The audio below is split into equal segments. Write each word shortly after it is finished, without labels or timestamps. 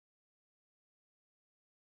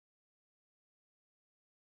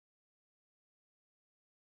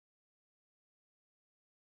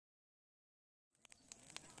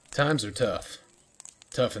Times are tough.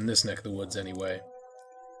 Tough in this neck of the woods anyway.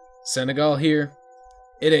 Senegal here,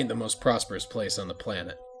 it ain't the most prosperous place on the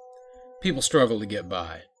planet. People struggle to get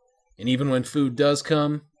by, and even when food does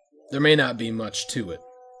come, there may not be much to it.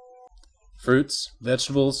 Fruits,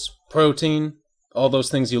 vegetables, protein, all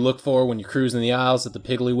those things you look for when you're cruising the aisles at the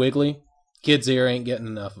Piggly Wiggly, kids here ain't getting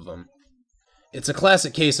enough of them. It's a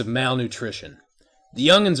classic case of malnutrition. The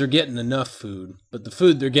young'uns are getting enough food, but the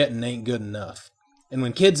food they're getting ain't good enough. And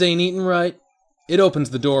when kids ain't eating right, it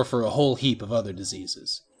opens the door for a whole heap of other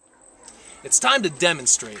diseases. It's time to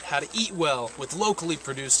demonstrate how to eat well with locally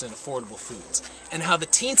produced and affordable foods, and how the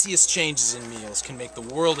teensiest changes in meals can make the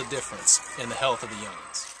world a difference in the health of the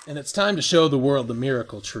young'uns. And it's time to show the world the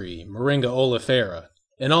miracle tree, Moringa Oliefera,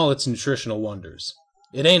 and all its nutritional wonders.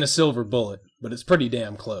 It ain't a silver bullet, but it's pretty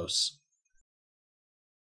damn close.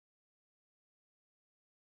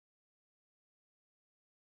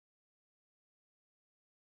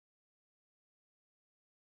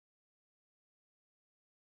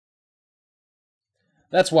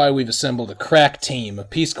 That's why we've assembled a crack team of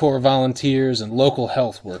Peace Corps volunteers and local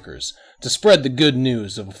health workers to spread the good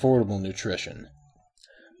news of affordable nutrition.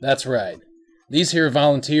 That's right. These here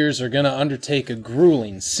volunteers are going to undertake a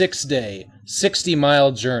grueling 6-day,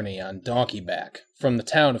 60-mile journey on donkey back from the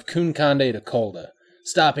town of Kounkonde to Kolda,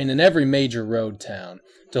 stopping in every major road town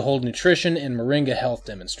to hold nutrition and Moringa health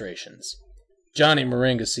demonstrations. Johnny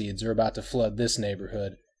Moringa seeds are about to flood this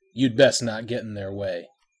neighborhood. You'd best not get in their way.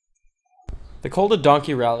 The Kolda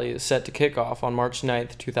Donkey Rally is set to kick off on March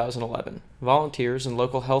 9th, 2011. Volunteers and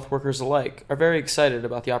local health workers alike are very excited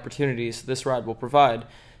about the opportunities this ride will provide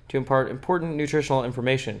to impart important nutritional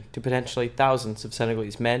information to potentially thousands of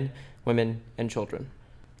Senegalese men, women, and children.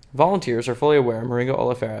 Volunteers are fully aware Moringa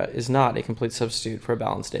Oliefera is not a complete substitute for a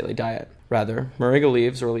balanced daily diet. Rather, moringa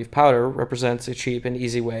leaves or leaf powder represents a cheap and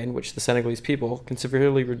easy way in which the Senegalese people can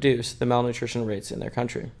severely reduce the malnutrition rates in their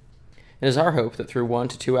country. It is our hope that through 1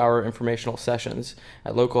 to 2 hour informational sessions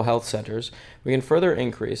at local health centers, we can further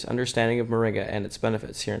increase understanding of moringa and its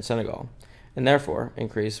benefits here in Senegal, and therefore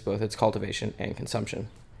increase both its cultivation and consumption.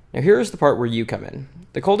 Now here is the part where you come in.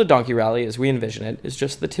 The Kolda Donkey Rally, as we envision it, is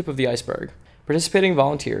just the tip of the iceberg. Participating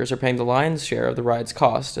volunteers are paying the lion's share of the ride's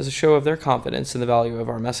cost as a show of their confidence in the value of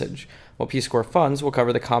our message, while Peace Corps funds will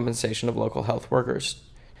cover the compensation of local health workers.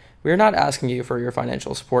 We are not asking you for your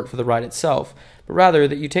financial support for the ride itself, but rather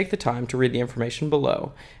that you take the time to read the information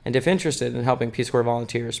below, and if interested in helping Peace Corps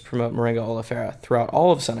volunteers promote Moringa Oliefera throughout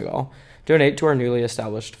all of Senegal, donate to our newly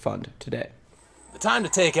established fund today. The time to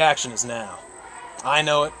take action is now. I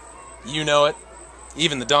know it, you know it,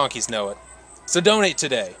 even the donkeys know it. So donate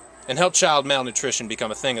today, and help child malnutrition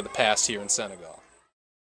become a thing of the past here in Senegal.